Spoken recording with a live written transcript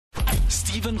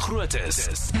Stephen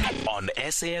Grootes on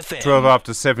SAFM. 12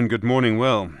 after 7, good morning.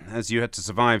 Well, as you had to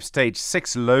survive stage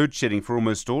 6 load shedding for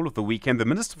almost all of the weekend, the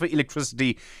Minister for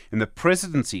Electricity in the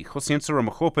presidency, Kgosientso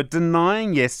Ramokgopa,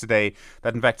 denying yesterday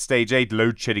that in fact stage 8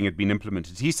 load shedding had been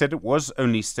implemented. He said it was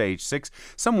only stage 6.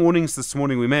 Some warnings this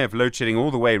morning we may have load shedding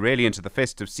all the way really into the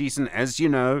festive season. As you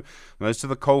know, most of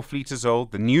the coal fleet is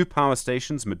old. The new power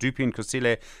stations, Madhi and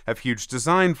Kgosientso, have huge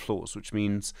design flaws, which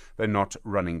means they're not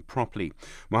running properly.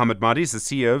 Mohamed Madhi is the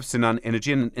CEO of Sinan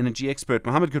Energy and an energy expert.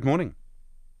 Mohamed, good morning.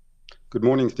 Good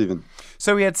morning, Stephen.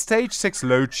 So we had stage 6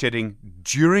 load shedding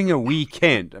during a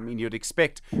weekend. I mean, you'd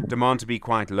expect demand to be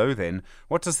quite low then.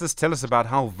 What does this tell us about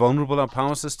how vulnerable our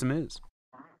power system is?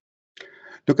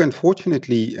 Look,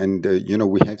 unfortunately, and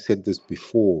we have said this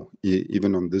before,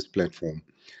 even on this platform,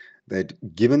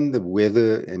 that given the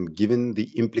weather and given the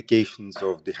implications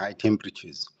of the high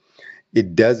temperatures,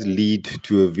 it does lead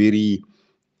to a very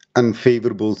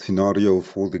unfavorable scenario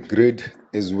for the grid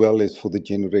as well as for the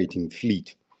generating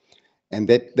fleet. And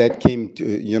that came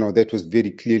to, that was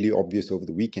very clearly obvious over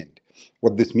the weekend.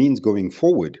 What this means going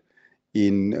forward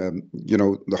in,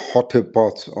 the hotter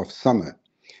parts of summer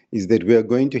is that we are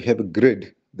going to have a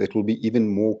grid that will be even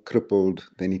more crippled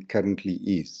than it currently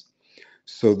is.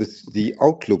 So the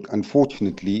outlook,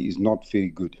 unfortunately, is not very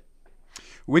good.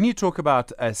 When you talk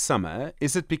about summer,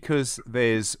 is it because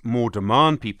there's more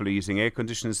demand, people are using air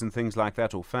conditioners and things like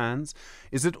that, or fans?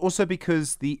 Is it also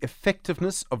because the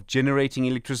effectiveness of generating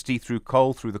electricity through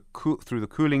coal, through the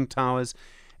cooling towers,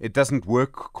 it doesn't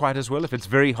work quite as well? If it's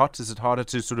very hot, is it harder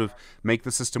to sort of make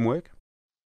the system work?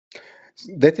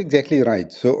 That's exactly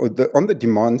right. So on the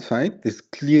demand side, there's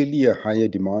clearly a higher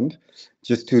demand.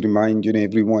 Just to remind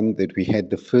everyone that we had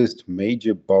the first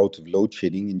major bout of load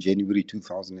shedding in January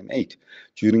 2008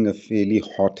 during a fairly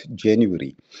hot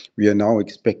January. We are now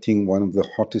expecting one of the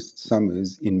hottest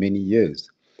summers in many years.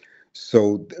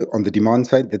 So on the demand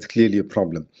side, that's clearly a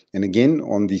problem. And again,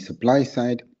 on the supply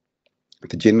side,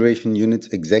 the generation units,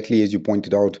 exactly as you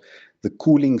pointed out, the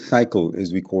cooling cycle,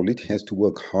 as we call it, has to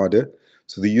work harder.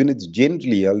 So the units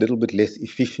generally are a little bit less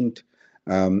efficient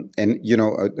and,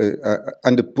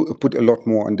 put a lot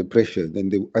more under pressure than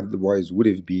they otherwise would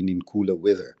have been in cooler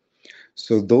weather.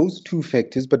 So those two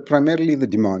factors, but primarily the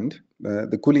demand,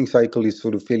 the cooling cycle is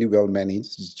sort of fairly well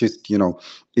managed. It's just,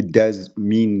 it does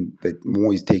mean that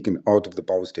more is taken out of the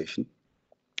power station.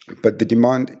 But the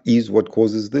demand is what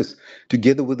causes this,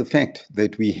 together with the fact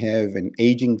that we have an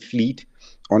aging fleet.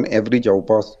 On average, our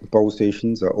power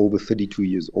stations are over 32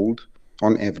 years old.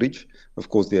 On average, of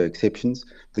course, there are exceptions.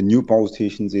 The new power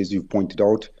stations, as you've pointed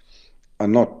out, are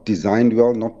not designed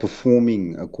well, not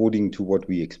performing according to what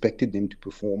we expected them to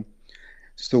perform.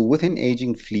 So with an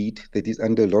aging fleet that is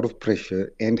under a lot of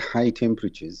pressure and high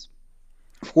temperatures,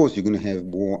 of course, you're going to have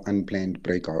more unplanned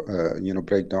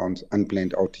breakdowns,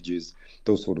 unplanned outages,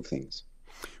 those sort of things.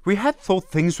 We had thought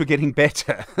things were getting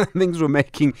better. Things were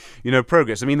making,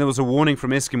 progress. I mean, there was a warning from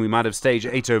Eskom we might have stage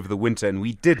 8 over the winter, and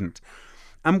we didn't.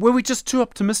 Were we just too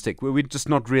optimistic? Were we just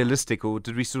not realistic? Or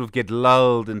did we sort of get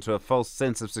lulled into a false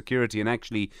sense of security and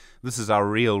actually this is our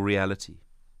real reality?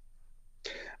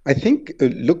 I think,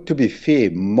 look, to be fair,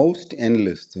 most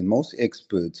analysts and most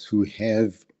experts who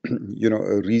have,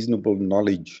 a reasonable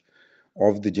knowledge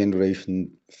of the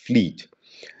generation fleet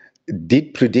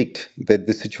did predict that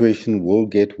the situation will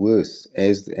get worse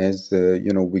as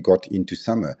we got into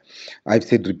summer. I've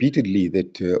said repeatedly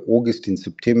that August and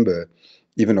September,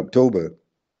 even October,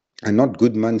 are not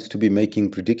good months to be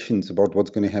making predictions about what's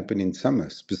going to happen in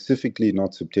summer, specifically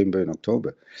not September and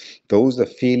October. Those are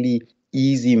fairly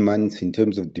easy months in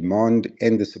terms of demand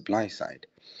and the supply side.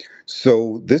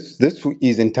 So this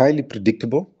is entirely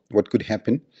predictable, what could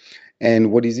happen.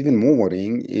 And what is even more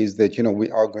worrying is that,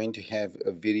 we are going to have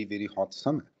a very, very hot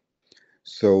summer.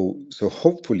 So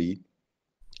hopefully,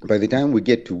 by the time we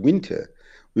get to winter,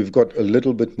 we've got a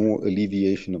little bit more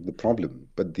alleviation of the problem.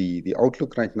 But the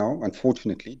outlook right now,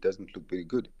 unfortunately, doesn't look very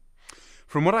good.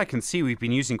 From what I can see, we've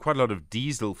been using quite a lot of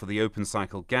diesel for the open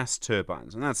cycle gas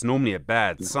turbines. And that's normally a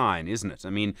bad sign, isn't it? I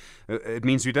mean, it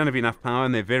means we don't have enough power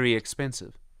and they're very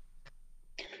expensive.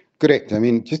 Correct. I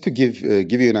mean, just to give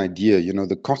you an idea,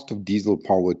 the cost of diesel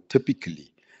power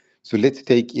typically, so let's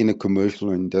take in a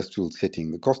commercial or industrial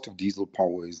setting, the cost of diesel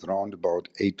power is around about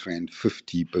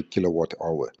R8.50 per kilowatt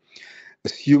hour.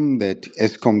 Assume that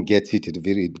Eskom gets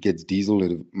diesel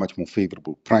at a much more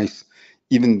favorable price.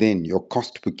 Even then, your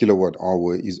cost per kilowatt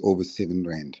hour is over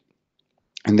R7.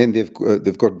 And then they've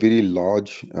got very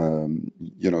large,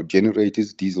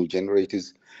 generators, diesel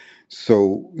generators.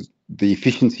 So the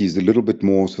efficiency is a little bit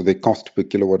more. So their cost per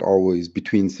kilowatt hour is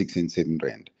between R6 and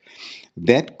R7.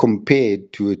 That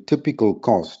compared to a typical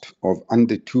cost of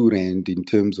under 2 rand in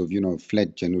terms of,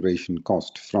 flat generation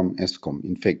cost from Eskom,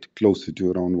 in fact, closer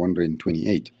to around 1 rand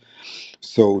 28.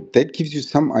 So that gives you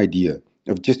some idea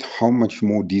of just how much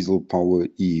more diesel power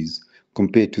is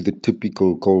compared to the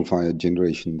typical coal-fired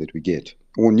generation that we get,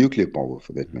 or nuclear power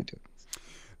for that matter.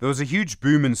 There was a huge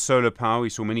boom in solar power. We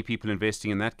saw many people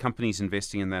investing in that, companies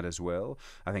investing in that as well.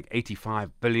 I think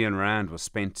 85 billion rand was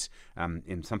spent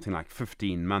in something like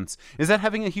 15 months. Is that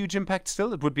having a huge impact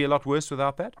still? It would be a lot worse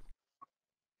without that?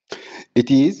 It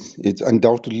is. It's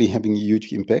undoubtedly having a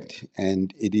huge impact,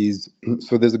 and it is.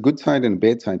 So there's a good side and a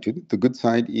bad side to it. The good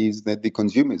side is that the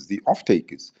consumers, the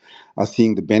off-takers, are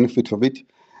seeing the benefit of it.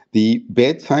 The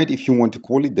bad side, if you want to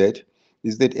call it that,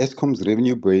 is that Eskom's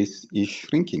revenue base is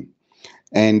shrinking,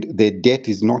 and their debt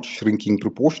is not shrinking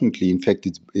proportionately. In fact,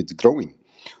 it's growing.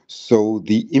 So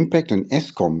the impact on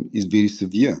Eskom is very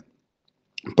severe.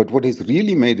 But what has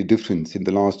really made a difference in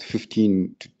the last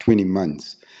 15 to 20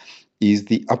 months is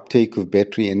the uptake of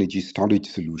battery energy storage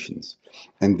solutions.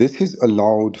 And this has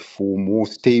allowed for more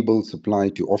stable supply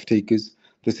to off-takers.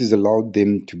 This has allowed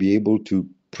them to be able to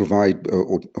provide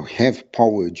or have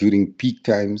power during peak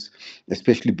times,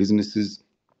 especially businesses,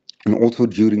 and also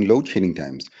during load shedding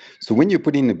times. So when you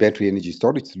put in a battery energy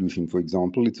storage solution, for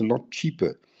example, it's a lot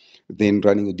cheaper than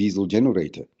running a diesel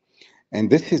generator. And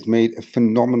this has made a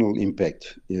phenomenal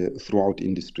impact throughout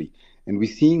industry. And we're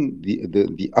seeing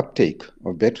the uptake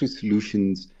of battery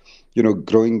solutions,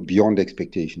 growing beyond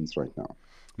expectations right now.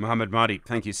 Mohamed Madhi,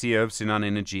 thank you, CEO of Sinan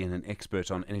Energy and an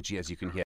expert on energy, as you can hear.